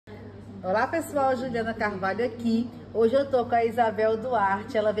Olá pessoal, Juliana Carvalho aqui. Hoje eu tô com a Isabel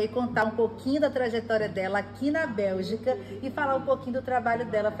Duarte. Ela veio contar um pouquinho da trajetória dela aqui na Bélgica e falar um pouquinho do trabalho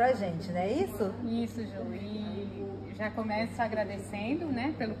dela pra gente, não é isso? Isso, Ju. E já começo agradecendo,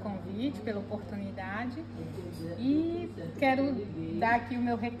 né, pelo convite, pela oportunidade e quero dar aqui o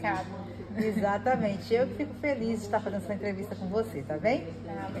meu recado. Exatamente, eu fico feliz de estar fazendo essa entrevista com você, tá bem?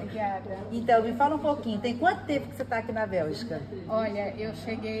 Ah, obrigada. Então, me fala um pouquinho, tem quanto tempo que você está aqui na Bélgica? Olha, eu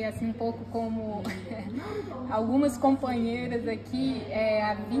cheguei assim um pouco como algumas companheiras aqui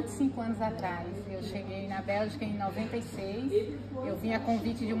há 25 anos atrás. Eu cheguei na Bélgica em 96, eu vim a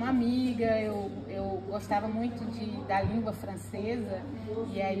convite de uma amiga, eu gostava muito da língua francesa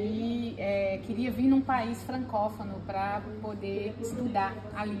e aí queria vir num país francófono para poder estudar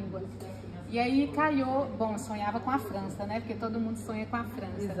a língua. E aí calhou, bom, sonhava com a França, né? Porque todo mundo sonha com a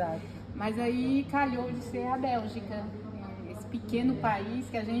França. Exato. Mas aí calhou de ser a Bélgica, esse pequeno país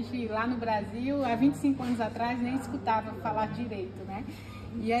que a gente lá no Brasil, há 25 anos atrás, nem escutava falar direito, né?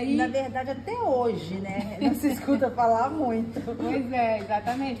 E aí... Na verdade, até hoje, né? Não se escuta falar muito. Pois é,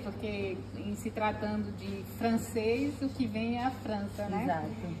 exatamente, porque em se tratando de francês, o que vem é a França, né? Exato.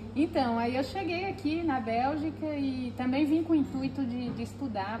 Então, aí eu cheguei aqui na Bélgica e também vim com o intuito de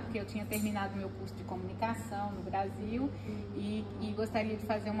estudar, porque eu tinha terminado meu curso de comunicação no Brasil e gostaria de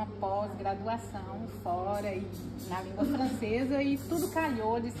fazer uma pós-graduação fora e na língua francesa e tudo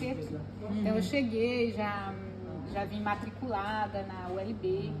calhou de ser aqui. Então eu cheguei, já vim matriculada na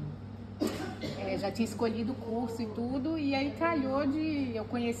ULB, já tinha escolhido o curso e tudo, e aí calhou de eu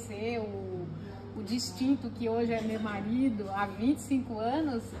conhecer o distinto que hoje é meu marido há 25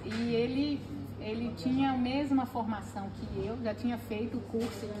 anos e ele tinha a mesma formação que eu, já tinha feito o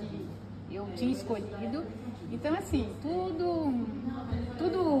curso que eu tinha escolhido. Então, assim, tudo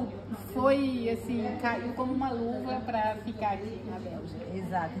foi, assim, caiu como uma luva para ficar aqui na Bélgica.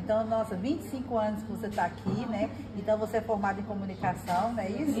 Exato. Então, nossa, 25 anos que você está aqui, né? Então, você é formada em comunicação, não é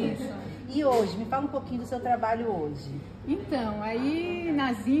isso? Isso. E hoje, me fala um pouquinho do seu trabalho hoje. Então, aí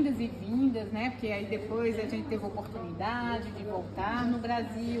nas indas e vindas, né? Porque aí depois a gente teve a oportunidade de voltar no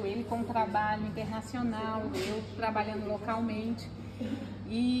Brasil, ele com trabalho internacional, eu trabalhando localmente.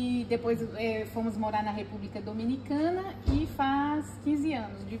 E depois fomos morar na República Dominicana e faz 15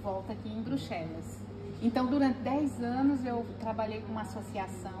 anos de volta aqui em Bruxelas. Então, durante 10 anos eu trabalhei com uma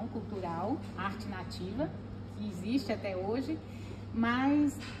associação cultural, Arte N'Ativa, que existe até hoje,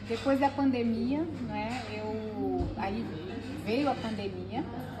 mas depois da pandemia, né, aí veio a pandemia,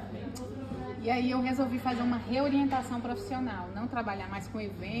 e aí eu resolvi fazer uma reorientação profissional, não trabalhar mais com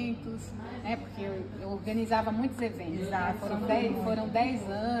eventos, né, porque eu organizava muitos eventos. Né? Foram 10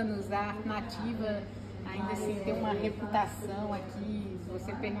 anos, a Arte N'Ativa ainda assim tem uma reputação aqui. Se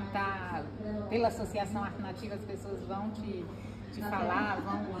você perguntar pela Associação Arte N'Ativa, as pessoas vão te falar,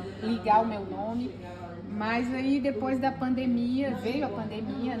 vão ligar o meu nome. Mas aí depois da pandemia, veio a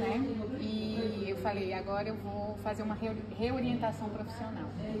pandemia, né? E eu falei, agora eu vou fazer uma reorientação profissional.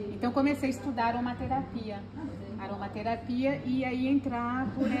 Então comecei a estudar aromaterapia e aí entrar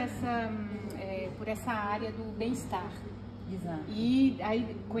por essa área do bem-estar. Exato. E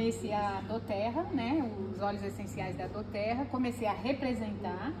aí conheci a doTERRA, né? Os óleos essenciais da doTERRA, comecei a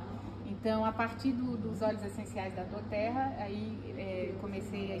representar. Então, a partir dos óleos essenciais da doTERRA, aí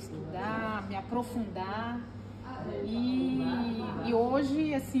comecei a estudar, me aprofundar e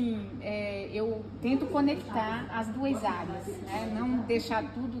hoje, assim, eu tento conectar as duas áreas, né? Não deixar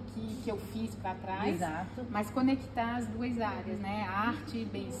tudo que eu fiz para trás, Exato. mas conectar as duas áreas, né? Arte,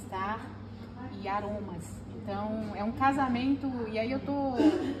 bem-estar e aromas. Então, é um casamento, e aí eu tô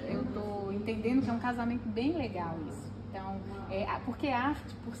entendendo que é um casamento bem legal isso. Então, porque a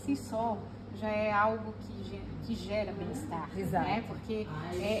arte por si só já é algo que gera bem-estar, né? Porque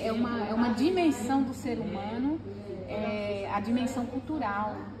é uma dimensão do ser humano, a dimensão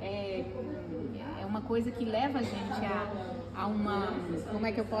cultural, é uma coisa que leva a gente a uma, como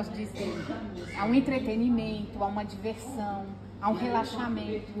é que eu posso dizer, a um entretenimento, a uma diversão, a um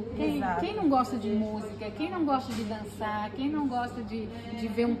relaxamento. Quem não gosta de música, quem não gosta de dançar, quem não gosta de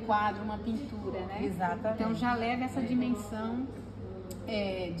ver um quadro, uma pintura, né? Exatamente. Então já leva essa dimensão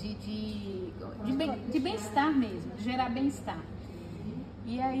de bem-estar mesmo, de gerar bem-estar.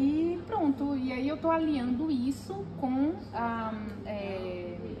 E aí, pronto, e aí eu tô aliando isso com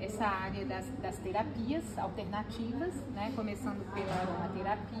essa área das terapias alternativas, né? Começando pela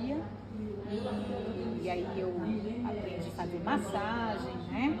aromaterapia, e aí eu aprendi a fazer massagem,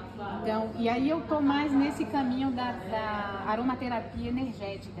 né? Então, e aí eu tô mais nesse caminho da aromaterapia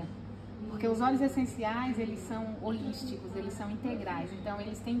energética. Porque os óleos essenciais, eles são holísticos, eles são integrais, então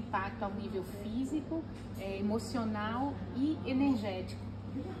eles têm impacto ao nível físico, emocional e energético.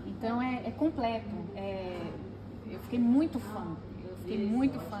 Então é completo. Eu fiquei muito fã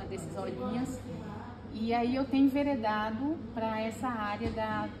desses olhinhos. E aí eu tenho enveredado para essa área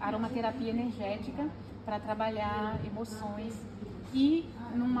da aromaterapia energética, para trabalhar emoções e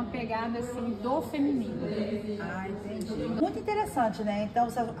numa pegada assim do feminino. Ah, entendi. Muito interessante, né? Então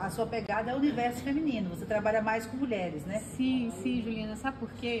a sua pegada é o universo feminino, você trabalha mais com mulheres, né? Sim, Juliana, sabe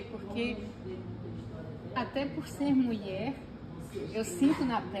por quê? Porque até por ser mulher, eu sinto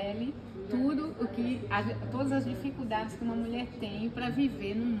na pele todas as dificuldades que uma mulher tem para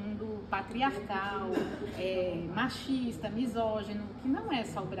viver num mundo patriarcal, machista, misógino, que não é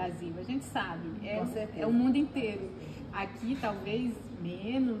só o Brasil, a gente sabe, é o mundo inteiro. Aqui talvez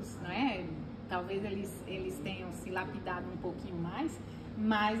menos, não é? Talvez eles tenham se lapidado um pouquinho mais,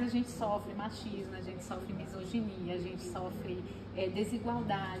 mas a gente sofre machismo, a gente sofre misoginia, a gente sofre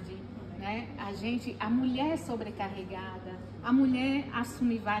desigualdade, né? A mulher é sobrecarregada, a mulher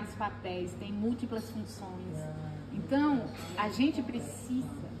assume vários papéis, tem múltiplas funções. Então, a gente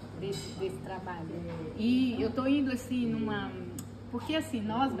precisa desse trabalho. E eu tô indo assim porque assim,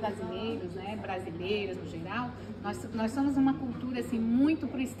 nós brasileiros, né, brasileiras no geral, nós somos uma cultura assim muito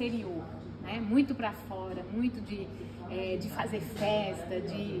pro exterior, né, muito para fora, muito de fazer festa,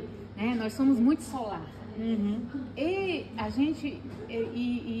 né, nós somos muito solar. Uhum. E a gente,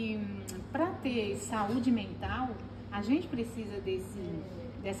 para ter saúde mental, a gente precisa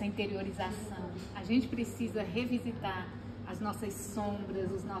dessa interiorização, a gente precisa revisitar as nossas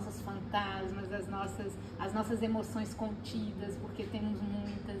sombras, os nossos fantasmas, as nossas emoções contidas, porque temos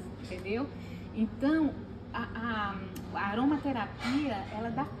muitas, entendeu? Então, a aromaterapia, ela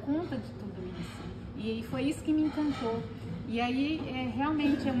dá conta de tudo isso. E foi isso que me encantou. E aí,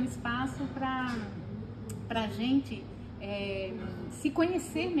 realmente é um espaço para a gente se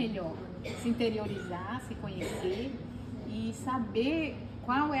conhecer melhor, se interiorizar, se conhecer e saber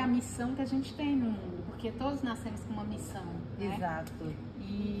qual é a missão que a gente tem no mundo, porque todos nascemos com uma missão, né? Exato.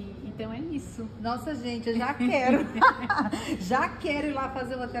 E então é isso. Nossa, gente, eu já quero. Já quero ir lá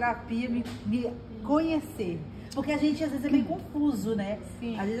fazer uma terapia, me conhecer. Porque a gente às vezes é meio confuso, né?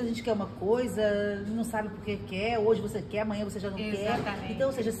 Sim. Às vezes a gente quer uma coisa, não sabe por que quer, hoje você quer, amanhã você já não Exatamente. quer. Então,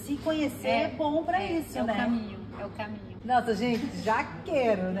 ou seja, se conhecer é bom pra isso, né? É o caminho. Nossa, gente, já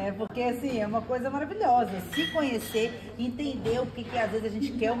quero, né? Porque, assim, é uma coisa maravilhosa. Se conhecer, entender o que às vezes a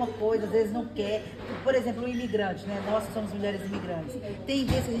gente quer uma coisa, às vezes não quer. Por exemplo, um imigrante, né? Nós que somos mulheres imigrantes. Tem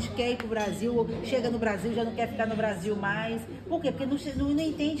vezes que a gente quer ir pro Brasil, chega no Brasil, já não quer ficar no Brasil mais. Por quê? Porque não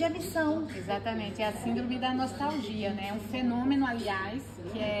entende a missão. Exatamente. É a síndrome da nostalgia, né? É um fenômeno, aliás,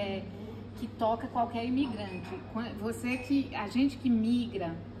 que toca qualquer imigrante. A gente que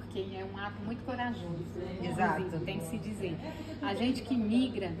migra, porque é um ato muito corajoso, Exato. Tem que se dizer. A gente que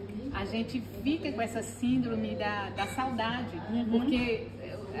migra, a gente fica com essa síndrome da saudade, porque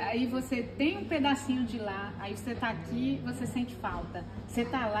aí você tem um pedacinho de lá, aí você tá aqui, você sente falta. Você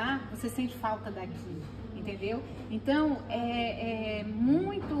tá lá, você sente falta daqui, entendeu? Então, é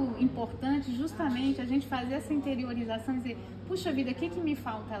muito importante justamente a gente fazer essa interiorização e dizer, puxa vida, o que me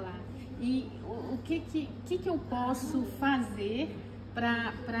falta lá? E o que eu posso fazer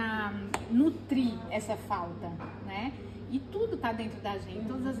para nutrir essa falta, né? E tudo está dentro da gente,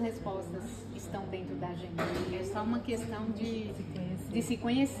 todas as respostas estão dentro da gente. É só uma questão de se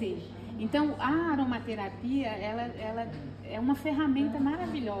conhecer. Então, a aromaterapia, ela é uma ferramenta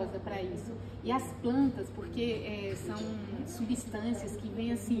maravilhosa para isso. E as plantas, porque são substâncias que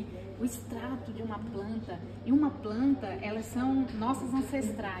vêm assim, o extrato de uma planta. E uma planta, elas são nossas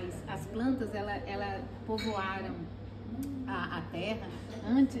ancestrais. As plantas, elas povoaram a Terra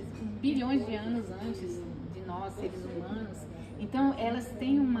antes, bilhões de anos antes de nós, seres humanos. Então, elas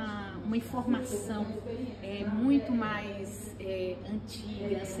têm uma informação muito mais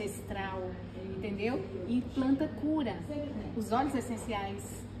antiga, ancestral, entendeu? E planta cura. Os óleos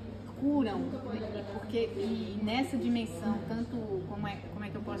essenciais curam, e nessa dimensão, tanto, como é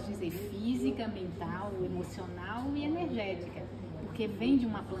que eu posso dizer, física, mental, emocional e energética, porque vem de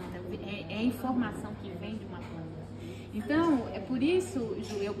uma planta, é a informação que vem de uma planta. Então, é por isso,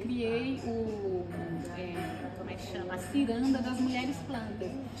 Ju, eu criei a ciranda das mulheres plantas,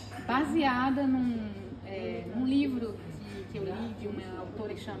 baseada num livro que eu li de uma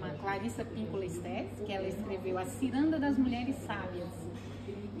autora que chama Clarissa Pinkola Estés, que ela escreveu A Ciranda das Mulheres Sábias.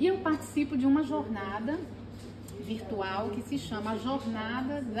 E eu participo de uma jornada virtual que se chama a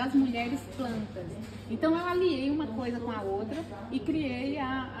Jornada das Mulheres Plantas. Então eu aliei uma coisa com a outra e criei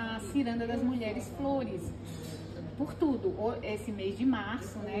a Ciranda das Mulheres Flores. Por tudo, esse mês de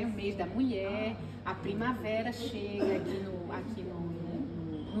março, né, o mês da mulher, a primavera chega aqui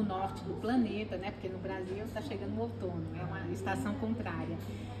no norte do planeta, né? Porque no Brasil está chegando o outono, é uma estação contrária.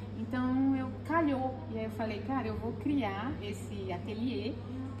 Então eu calhou, e aí eu falei, cara, eu vou criar esse ateliê,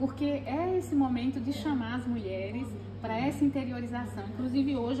 porque é esse momento de chamar as mulheres para essa interiorização.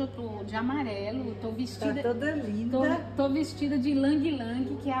 Inclusive hoje eu tô de amarelo, tô vestida... Tá toda linda. Tô vestida de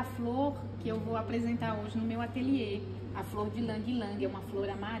lang-lang, que é a flor que eu vou apresentar hoje no meu ateliê. A flor de lang-lang é uma flor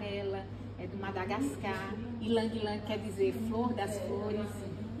amarela, é do Madagascar, e lang-lang quer dizer flor das flores.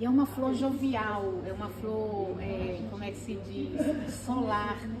 E é uma flor jovial, é uma flor, como é que se diz,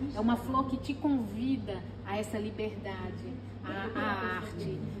 solar, é uma flor que te convida a essa liberdade, a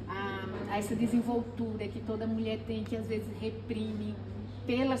arte, a essa desenvoltura que toda mulher tem, que às vezes reprime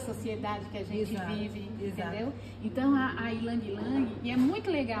pela sociedade que a gente vive, entendeu? Então a Ilang Lang, e é muito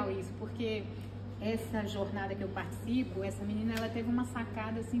legal isso, porque essa jornada que eu participo, essa menina, ela teve uma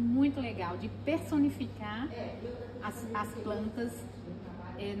sacada assim muito legal de personificar as plantas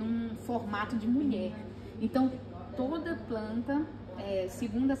num formato de mulher. Então toda planta,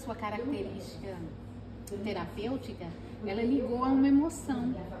 segundo a sua característica terapêutica, ela ligou a uma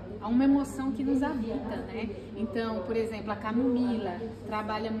emoção que nos habita, né? Então, por exemplo, a camomila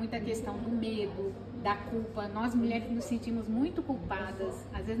trabalha muito a questão do medo, da culpa. Nós mulheres nos sentimos muito culpadas,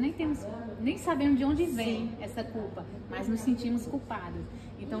 às vezes nem sabemos de onde vem essa culpa, mas nos sentimos culpadas.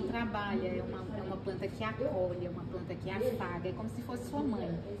 Então trabalha, é uma planta que acolhe, é uma planta que afaga, é como se fosse sua mãe.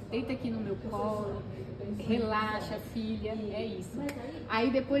 Deita aqui no meu colo, relaxa, filha, é isso.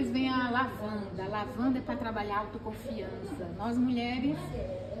 Aí depois vem a lavanda é para trabalhar autoconfiança. Nós mulheres,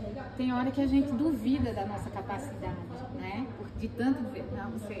 tem hora que a gente duvida da nossa capacidade, né? De tanto,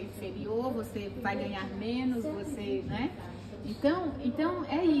 não, você é inferior, você vai ganhar menos, você, né? Então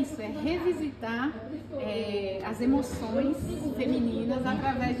é isso, é revisitar as emoções femininas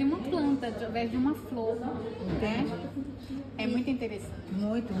através de uma planta, através de uma flor, né? É muito interessante.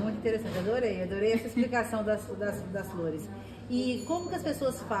 Muito interessante. Adorei essa explicação das flores. E como que as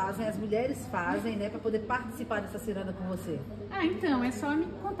pessoas fazem, as mulheres fazem, né, para poder participar dessa ciranda com você? Então, é só me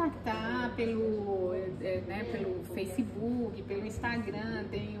contactar pelo Facebook, pelo Instagram,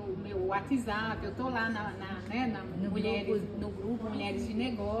 tem o meu WhatsApp, eu tô lá no grupo Mulheres de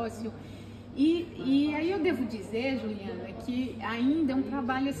Negócio. E aí eu devo dizer, Juliana, que ainda é um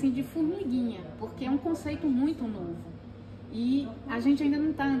trabalho assim de formiguinha, porque é um conceito muito novo. E a gente ainda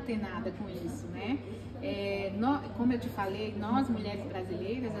não está antenada com isso, né? Como eu te falei, nós mulheres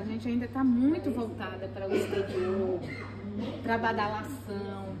brasileiras, a gente ainda está muito voltada para o exterior, para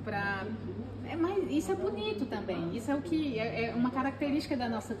badalação, mas isso é bonito também, isso é o que é uma característica da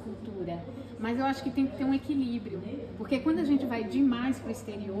nossa cultura. Mas eu acho que tem que ter um equilíbrio, porque quando a gente vai demais para o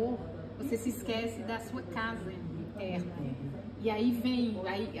exterior, você se esquece da sua casa interna. E aí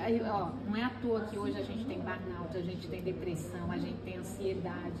não é à toa que hoje a gente tem burnout, a gente tem depressão, a gente tem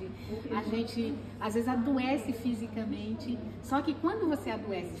ansiedade, a gente às vezes adoece fisicamente. Só que quando você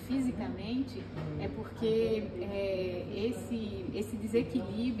adoece fisicamente, é porque esse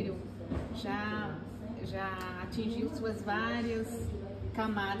desequilíbrio já atingiu suas várias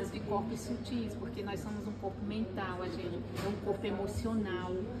camadas de corpos sutis, porque nós somos um corpo mental, a gente é um corpo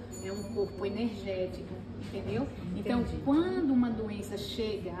emocional, é um corpo energético, entendeu? Então, quando uma doença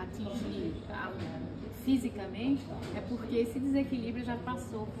chega a atingir fisicamente, é porque esse desequilíbrio já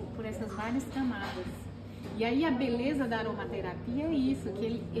passou por essas várias camadas. E aí a beleza da aromaterapia é isso, que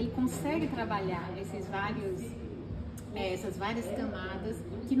ele consegue trabalhar essas várias camadas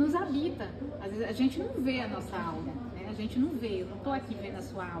que nos habitam. Às vezes a gente não vê a nossa aura. A gente não vê, eu não estou aqui vendo a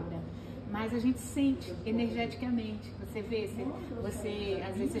sua aura, mas a gente sente energeticamente. Você vê,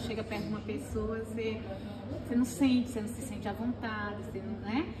 às vezes você chega perto de uma pessoa, você não sente, você não se sente à vontade, você não,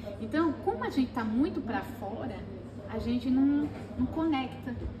 né? Então, como a gente está muito para fora, a gente não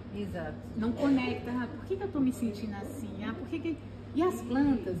conecta. Exato. Não conecta. Por que eu estou me sentindo assim? E as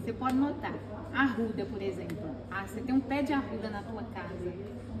plantas, você pode notar, a arruda, por exemplo. Você tem um pé de arruda na tua casa.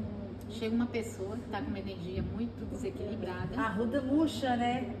 Chega uma pessoa que está com uma energia muito desequilibrada. A arruda murcha,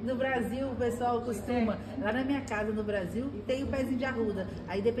 né? No Brasil, o pessoal costuma. Lá na minha casa, no Brasil, tem o pezinho de arruda.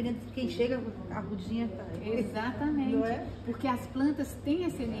 Aí, dependendo de quem chega, a arrudinha tá. Exatamente. Não é? Porque as plantas têm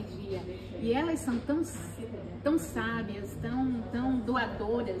essa energia. E elas são tão sábias, tão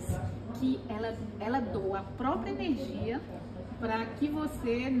doadoras, que ela doa a própria energia para que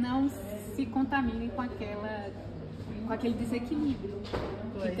você não se contamine com aquele desequilíbrio.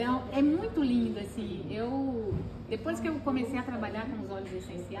 Então, é muito lindo, assim, depois que eu comecei a trabalhar com os óleos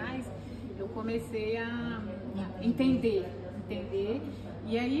essenciais, eu comecei a entender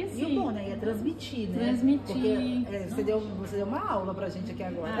E aí, assim... E o bom, né? Ia transmitir, né? Transmitir. Porque, você deu uma aula pra gente aqui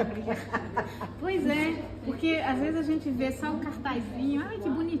agora. Pois é, porque às vezes a gente vê só o cartazinho, ai, que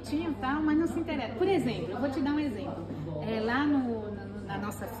bonitinho e tal, mas não se interessa. Por exemplo, eu vou te dar um exemplo. Lá na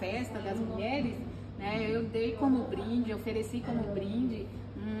nossa festa das mulheres, né, eu dei como brinde, ofereci como brinde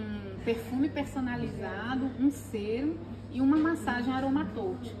um perfume personalizado, um cero e uma massagem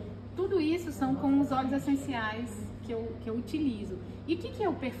aromatouch. Tudo isso são com os óleos essenciais que eu utilizo. E o que é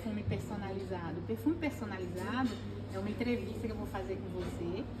o perfume personalizado? O perfume personalizado é uma entrevista que eu vou fazer com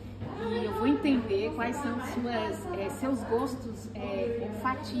você e eu vou entender quais são seus gostos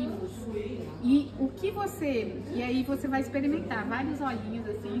olfativos e o que e aí você vai experimentar vários olhinhos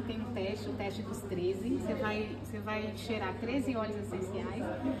assim, tem um teste, o teste dos 13, você vai cheirar 13 óleos essenciais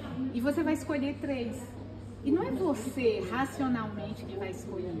e você vai escolher 3. E não é você racionalmente que vai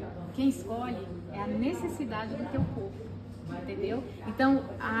escolher, quem escolhe é a necessidade do teu corpo, entendeu? Então,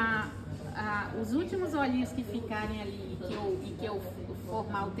 os últimos olhinhos que ficarem ali que eu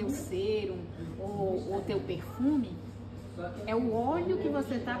formar o teu cero ou o teu perfume, é o óleo que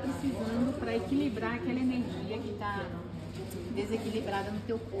você está precisando para equilibrar aquela energia que está desequilibrada no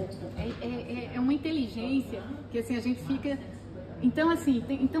teu corpo. É uma inteligência que assim, a gente fica... Então, assim,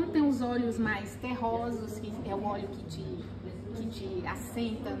 tem os óleos mais terrosos, que é o óleo que te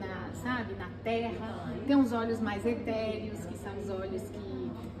assenta na terra. Tem os óleos mais etéreos, que são os óleos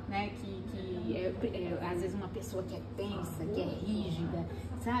que às vezes uma pessoa que é tensa, que é rígida,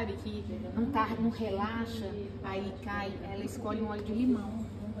 sabe? Que não relaxa, aí cai, ela escolhe um óleo de limão.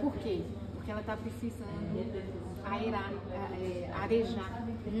 Por quê? Porque ela está precisando arejar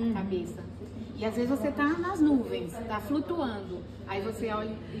a cabeça. E às vezes você está nas nuvens, está flutuando. Aí você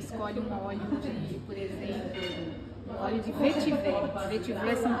escolhe um óleo por exemplo, um óleo de vetiver.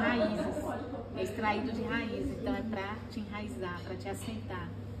 Vetiver são raízes, é extraído de raízes, então é para te enraizar, para te assentar,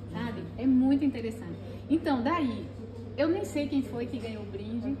 sabe? É muito interessante. Então, daí, eu nem sei quem foi que ganhou o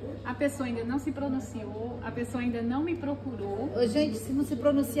brinde, a pessoa ainda não se pronunciou, a pessoa ainda não me procurou. Gente, se não se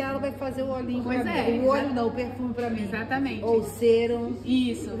pronunciar, ela vai fazer o olhinho pra mim. O olho não, o perfume pra mim. Exatamente. Ou cero.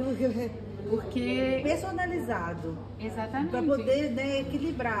 Isso. Porque... personalizado. Exatamente. Para poder, né,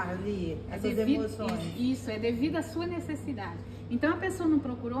 equilibrar ali essas emoções. Isso, é devido à sua necessidade. Então a pessoa não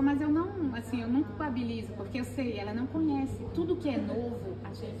procurou, mas eu não culpabilizo, porque eu sei, ela não conhece. Tudo que é novo,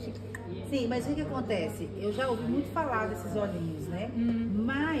 a gente... Sim, mas o que acontece? Eu já ouvi muito falar desses olhinhos, né?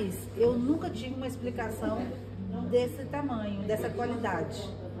 Mas eu nunca tive uma explicação desse tamanho, dessa qualidade.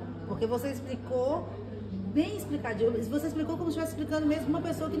 Porque você explicou bem explicadinho. Você explicou como se estivesse explicando mesmo uma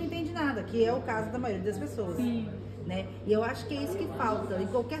pessoa que não entende nada, que é o caso da maioria das pessoas. Sim. Né? E eu acho que é isso que falta em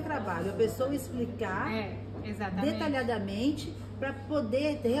qualquer trabalho, a pessoa explicar detalhadamente para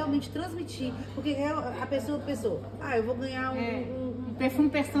poder realmente transmitir. Porque a pessoa pensou, eu vou ganhar um perfume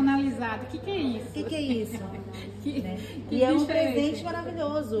personalizado. O que é isso? O que é isso? Né? E é um presente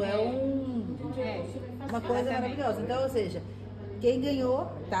maravilhoso, uma coisa maravilhosa. Então, ou seja, quem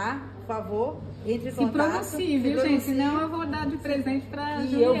ganhou, tá? Por favor, entre em contato. Se pronuncie, viu, gente? Senão eu vou dar de presente pra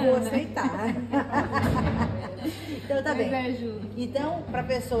Juliana. E eu vou aceitar. Então tá bem. Então, pra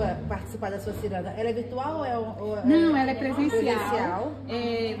pessoa participar da sua ciranda, ela é virtual ou Não, ela é presencial.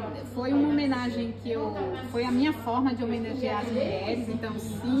 Foi uma homenagem foi a minha forma de homenagear as mulheres. Então,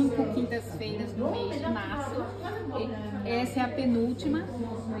 5 quintas-feiras do mês de março. Essa é a penúltima.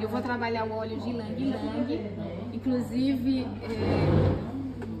 Eu vou trabalhar o óleo de ylang-ylang. Inclusive,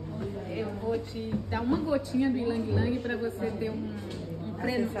 eu vou te dar uma gotinha do ylang-ylang para você ter um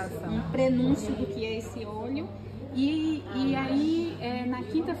prenúncio do que é esse óleo. E aí, na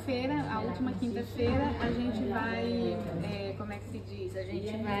quinta-feira, a última quinta-feira, a gente vai, como é que se diz? A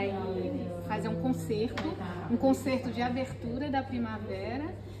gente vai fazer um concerto de abertura da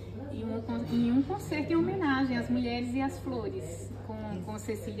primavera e um concerto em homenagem às mulheres e às flores, com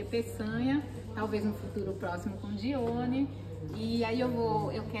Cecília Peçanha, talvez no futuro próximo com Dione. E aí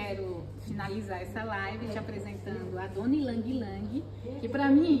eu quero finalizar essa live te apresentando a Dona ylang-ylang, que para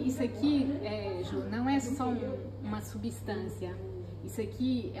mim isso aqui, Ju, não é só uma substância, isso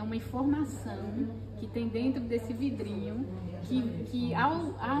aqui é uma informação que tem dentro desse vidrinho, que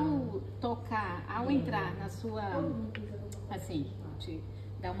ao tocar, ao entrar na sua, assim, te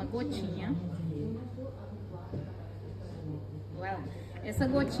dá uma gotinha. Essa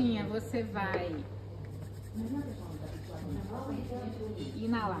gotinha você vai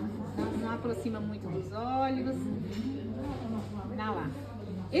inalar, não aproxima muito dos olhos, inalar.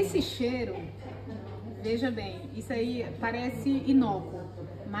 Esse cheiro, veja bem, isso aí parece inócuo,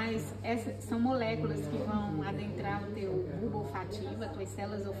 mas são moléculas que vão adentrar o teu bulbo olfativo, as tuas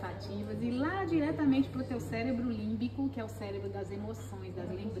células olfativas e lá diretamente para o teu cérebro límbico, que é o cérebro das emoções, das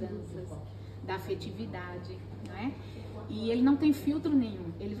lembranças, da afetividade, né? E ele não tem filtro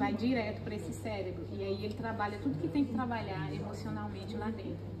nenhum, ele vai direto para esse cérebro e aí ele trabalha tudo que tem que trabalhar emocionalmente lá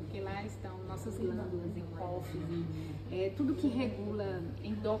dentro, porque lá estão nossas glândulas, hipófise, tudo que regula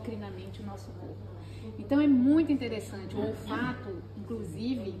endocrinamente o nosso corpo. Então é muito interessante, o olfato,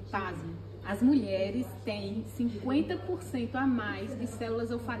 inclusive, pasme, as mulheres têm 50% a mais de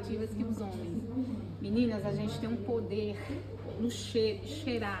células olfativas que os homens. Meninas, a gente tem um poder no cheiro,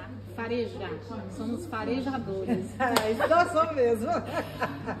 cheirar, farejar, somos farejadores. Isso nós somos mesmo.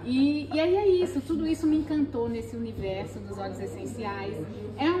 E aí é isso, tudo isso me encantou nesse universo dos óleos essenciais.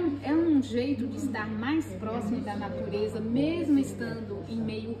 É um jeito de estar mais próximo da natureza, mesmo estando em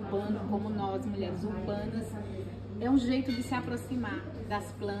meio urbano, como nós, mulheres urbanas. É um jeito de se aproximar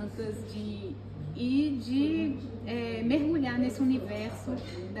das plantas e de mergulhar nesse universo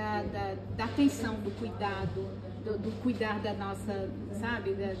da atenção, do cuidado, do cuidar da nossa,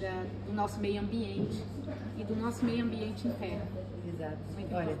 sabe, do nosso meio ambiente e do nosso meio ambiente interno. Exato.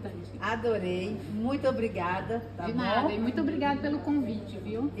 Muito Olha, importante. adorei, muito obrigada, tá De bom? nada, e muito obrigada pelo convite,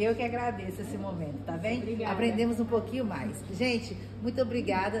 viu? Eu que agradeço esse momento, tá bem? Obrigada. Aprendemos um pouquinho mais. Gente, muito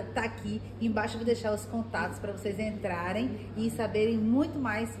obrigada, tá aqui. Embaixo eu vou deixar os contatos para vocês entrarem e saberem muito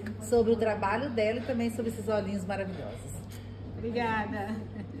mais sobre o trabalho dela e também sobre esses olhinhos maravilhosos. Obrigada.